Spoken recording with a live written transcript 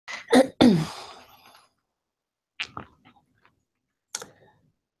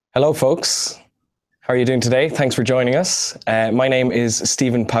Hello, folks. How are you doing today? Thanks for joining us. My name is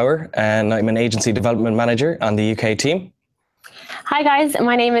Stephen Power, and I'm an agency development manager on the UK team. Hi guys,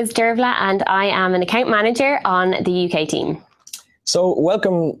 my name is Dervla and I am an account manager on the UK team. So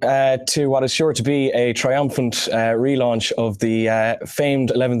welcome to what is sure to be a triumphant relaunch of the famed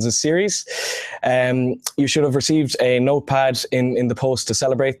Elevenses series. You should have received a notepad in the post to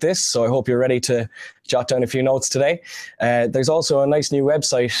celebrate this, so I hope you're ready to jot down a few notes today. There's also a nice new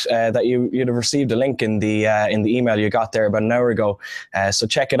website that you'd have received a link in the email you got there about an hour ago. So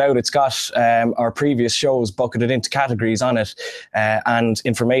check it out. It's got our previous shows bucketed into categories on it and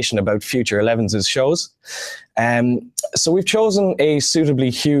information about future Elevenses shows. So we've chosen a suitably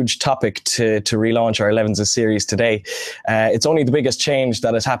huge topic to relaunch our Elevenses series today. It's only the biggest change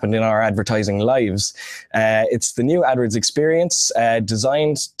that has happened in our advertising lives. It's the new AdWords experience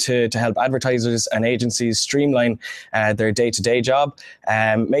designed to help advertisers and agencies streamline their day-to-day job,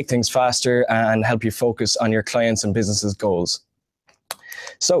 make things faster and help you focus on your clients' and businesses' goals.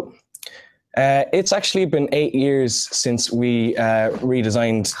 So it's actually been 8 years since we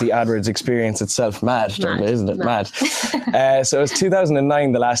redesigned the AdWords experience itself. Mad, isn't it? Mad. So it was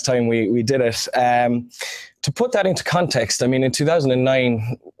 2009 the last time we did it. To put that into context, I mean, in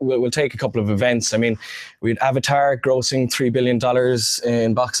 2009, we'll take a couple of events. I mean, we had Avatar grossing $3 billion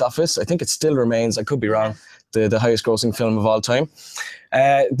in box office. I think it still remains, I could be wrong, the highest grossing film of all time.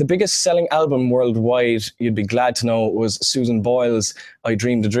 The biggest selling album worldwide, you'd be glad to know, was Susan Boyle's I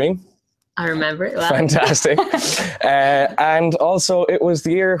Dreamed a Dream. I remember it well. Fantastic. And also it was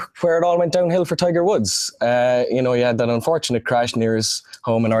the year where it all went downhill for Tiger Woods. You know, he had that unfortunate crash near his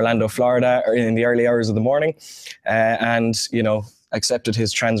home in Orlando, Florida, in the early hours of the morning. And, you know, accepted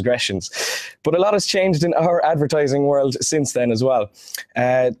his transgressions. But a lot has changed in our advertising world since then as well.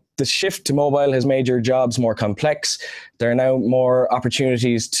 The shift to mobile has made your jobs more complex. There are now more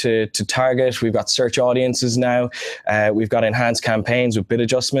opportunities to target. We've got search audiences now. We've got enhanced campaigns with bid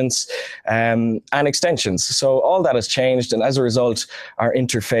adjustments and extensions. So all that has changed. And as a result, our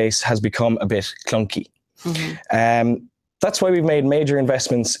interface has become a bit clunky. Mm-hmm. That's why we've made major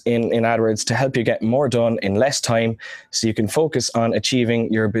investments in AdWords to help you get more done in less time so you can focus on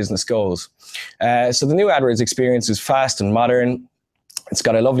achieving your business goals. So the new AdWords experience is fast and modern. It's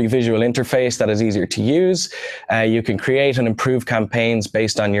got a lovely visual interface that is easier to use. You can create and improve campaigns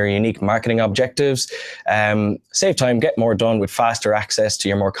based on your unique marketing objectives. Save time, get more done with faster access to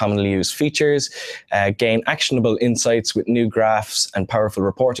your more commonly used features. Gain actionable insights with new graphs and powerful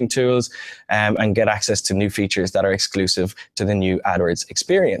reporting tools. And get access to new features that are exclusive to the new AdWords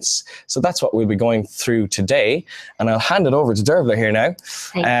experience. So that's what we'll be going through today. And I'll hand it over to Dervla here now,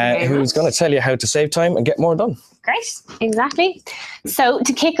 who's going to tell you how to save time and get more done. Great, exactly. So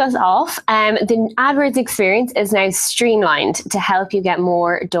to kick us off, the AdWords experience is now streamlined to help you get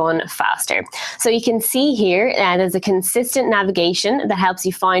more done faster. So you can see here there's a consistent navigation that helps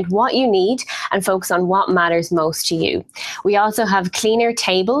you find what you need and focus on what matters most to you. We also have cleaner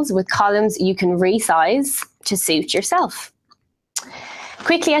tables with columns you can resize to suit yourself.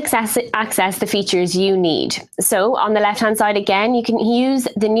 Quickly access the features you need. So on the left-hand side again, you can use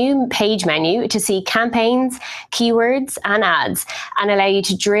the new page menu to see campaigns, keywords, and ads, and allow you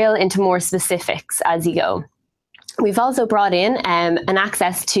to drill into more specifics as you go. We've also brought in an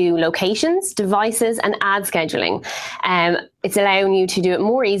access to locations, devices, and ad scheduling. It's allowing you to do it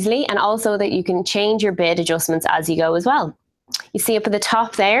more easily, and also that you can change your bid adjustments as you go as well. You see up at the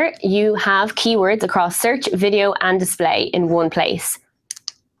top there, you have keywords across search, video, and display in one place.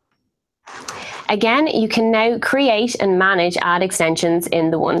 Again, you can now create and manage ad extensions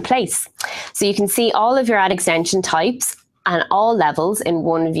in the one place. So you can see all of your ad extension types and all levels in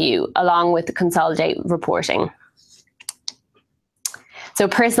one view, along with the consolidate reporting. So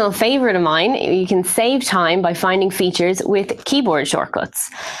personal favorite of mine, you can save time by finding features with keyboard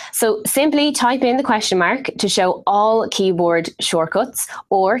shortcuts. So simply type in the question mark to show all keyboard shortcuts,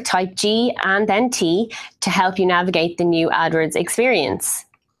 or type G and then T to help you navigate the new AdWords experience.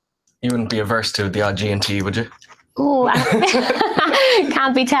 You wouldn't be averse to the odd G and T, would you? Oh,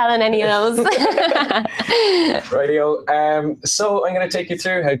 can't be telling any of those. Rightio. So I'm going to take you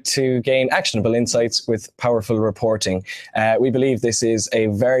through how to gain actionable insights with powerful reporting. We believe this is a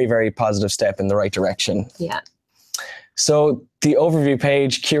very, very positive step in the right direction. Yeah. So the overview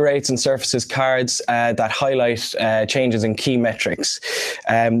page curates and surfaces cards that highlight changes in key metrics.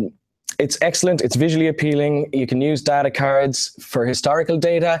 It's excellent. It's visually appealing. You can use data cards for historical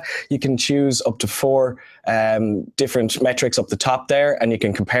data. You can choose up to 4 different metrics up the top there, and you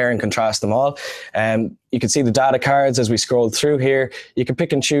can compare and contrast them all. You can see the data cards as we scroll through here. You can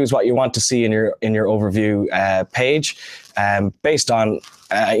pick and choose what you want to see in your overview page based on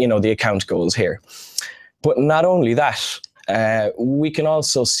the account goals here. But not only that, we can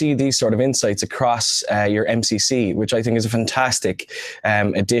also see these sort of insights across your MCC, which I think is a fantastic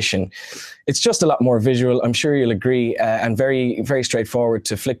addition. It's just a lot more visual, I'm sure you'll agree, and very, very straightforward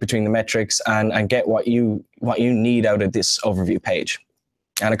to flick between the metrics and get what you need out of this overview page.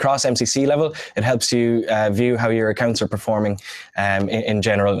 And across MCC level, it helps you view how your accounts are performing in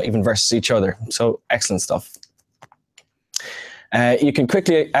general, even versus each other. So excellent stuff. You can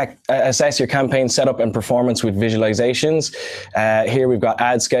quickly assess your campaign setup and performance with visualizations. Here we've got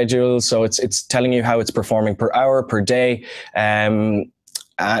ad schedules, so it's telling you how it's performing per hour, per day, and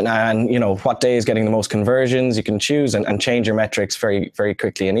what day is getting the most conversions. You can choose and change your metrics very, very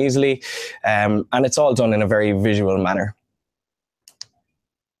quickly and easily, and it's all done in a very visual manner.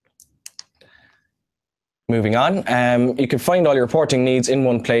 Moving on, you can find all your reporting needs in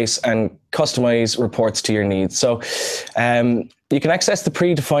one place and customize reports to your needs. So you can access the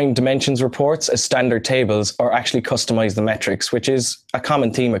predefined dimensions reports as standard tables, or actually customize the metrics, which is a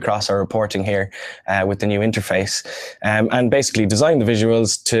common theme across our reporting here with the new interface, and basically design the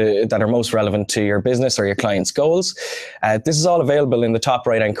visuals that are most relevant to your business or your client's goals. This is all available in the top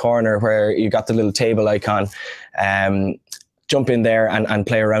right-hand corner where you got the little table icon. Jump in there and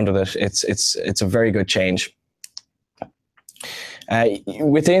play around with it. It's a very good change.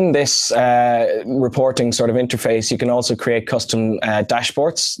 Within this reporting sort of interface, you can also create custom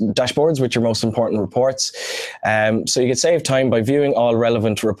dashboards with your most important reports. So you can save time by viewing all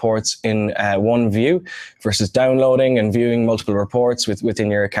relevant reports in one view versus downloading and viewing multiple reports within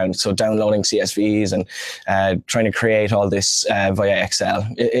your account. So downloading CSVs and trying to create all this via Excel.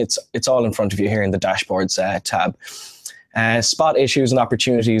 It's all in front of you here in the dashboards tab. Spot issues and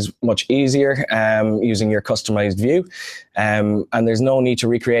opportunities much easier using your customized view, and there's no need to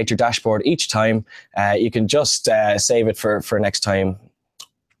recreate your dashboard each time. You can just save it for next time.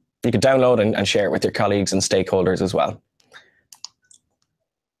 You can download and share it with your colleagues and stakeholders as well.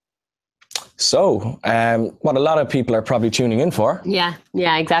 So, what a lot of people are probably tuning in for. Yeah,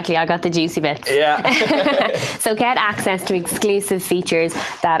 exactly. I got the juicy bits. Yeah. So get access to exclusive features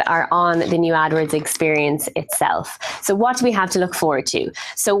that are on the new AdWords experience itself. So what do we have to look forward to?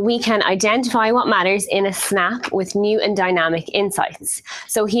 So we can identify what matters in a snap with new and dynamic insights.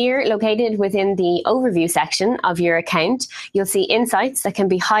 So here, located within the overview section of your account, you'll see insights that can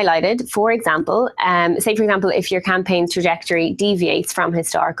be highlighted. For example, say for example, if your campaign's trajectory deviates from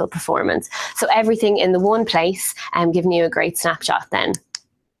historical performance. So everything in the one place, giving you a great snapshot then.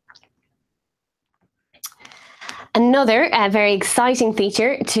 Another very exciting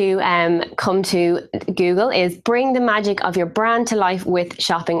feature to come to Google is bring the magic of your brand to life with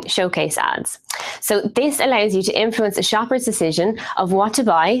shopping showcase ads. So this allows you to influence a shopper's decision of what to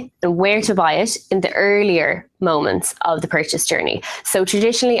buy and where to buy it in the earlier moments of the purchase journey. So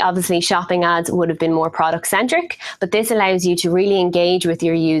traditionally, obviously, shopping ads would have been more product-centric, but this allows you to really engage with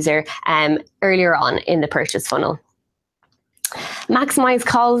your user earlier on in the purchase funnel. Maximize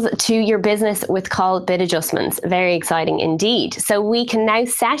calls to your business with call bid adjustments. Very exciting indeed. So we can now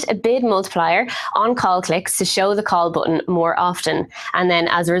set a bid multiplier on call clicks to show the call button more often, and then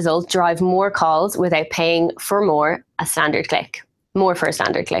as a result drive more calls without paying for more for a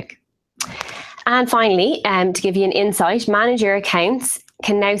standard click. And finally, to give you an insight, manage your accounts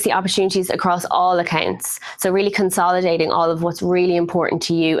can now see opportunities across all accounts. So really consolidating all of what's really important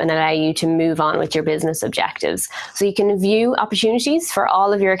to you and allow you to move on with your business objectives. So you can view opportunities for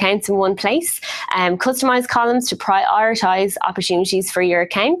all of your accounts in one place, customize columns to prioritize opportunities for your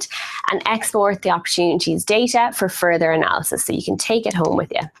account, and export the opportunities data for further analysis so you can take it home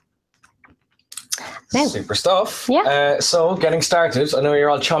with you. Now. Super stuff. Yeah. So getting started, I know you're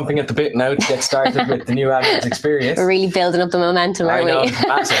all chomping at the bit now to get started with the new AdWords experience. We're really building up the momentum, aren't we?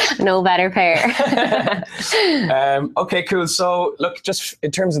 Massive. No better pair. Okay, cool. So look, just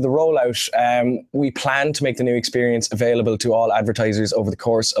in terms of the rollout, we plan to make the new experience available to all advertisers over the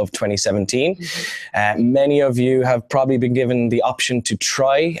course of 2017. Mm-hmm. Many of you have probably been given the option to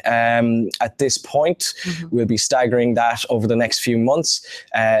try at this point. Mm-hmm. We'll be staggering that over the next few months.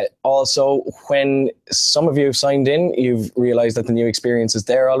 Also, when some of you have signed in, you've realized that the new experience is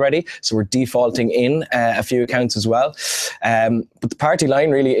there already. So we're defaulting in a few accounts as well. But the party line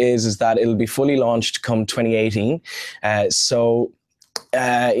really is that it'll be fully launched come 2018.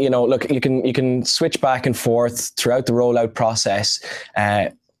 You know, look, you can switch back and forth throughout the rollout process.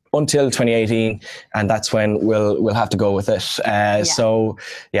 until 2018, and that's when we'll have to go with it. So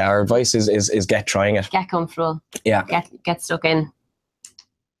yeah, our advice is get trying it. Get comfortable. Yeah. Get stuck in.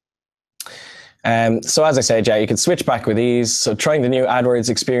 So as I said, yeah, you can switch back with ease. So trying the new AdWords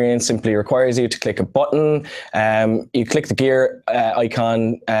experience simply requires you to click a button. You click the gear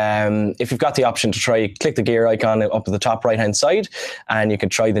icon. If you've got the option to try, you click the gear icon up at the top right-hand side, and you can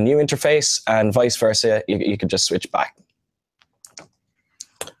try the new interface, and vice versa. You could just switch back.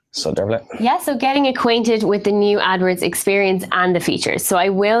 So Dervla. Yeah, so getting acquainted with the new AdWords experience and the features. So I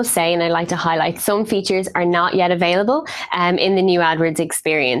will say, and I like to highlight, some features are not yet available in the new AdWords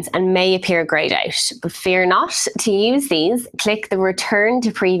experience and may appear grayed out. But fear not, to use these, click the return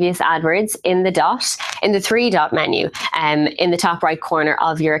to previous AdWords in the three-dot menu in the top right corner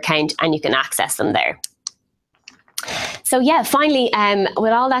of your account, and you can access them there. So yeah, finally,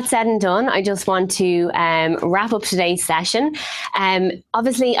 with all that said and done, I just want to wrap up today's session.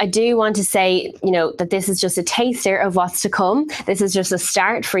 Obviously, I do want to say, that this is just a taster of what's to come. This is just a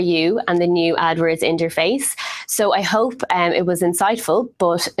start for you and the new AdWords interface. So I hope it was insightful,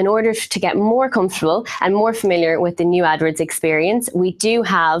 but in order to get more comfortable and more familiar with the new AdWords experience, we do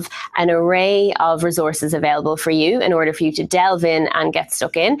have an array of resources available for you in order for you to delve in and get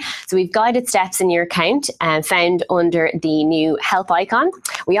stuck in. So we've guided steps in your account found under the new help icon.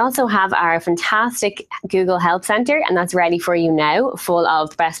 We also have our fantastic Google Help Center, and that's ready for you now, full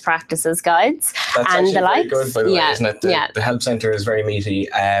of best practices guides that's and the very likes. Good, by the way, isn't it? The Help Center is very meaty,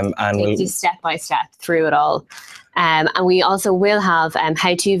 and we'll do step by step through it all. And we also will have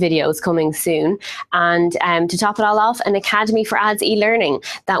how-to videos coming soon. And to top it all off, an Academy for Ads e-learning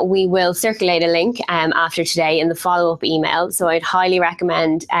that we will circulate a link after today in the follow-up email. So I'd highly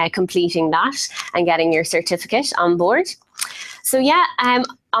recommend completing that and getting your certificate on board. So yeah,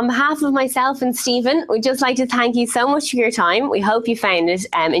 on behalf of myself and Stephen, we'd just like to thank you so much for your time. We hope you found it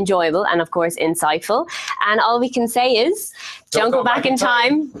enjoyable and, of course, insightful. And all we can say is, don't go back in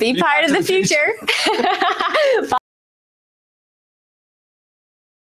time. Be part of the future. Bye.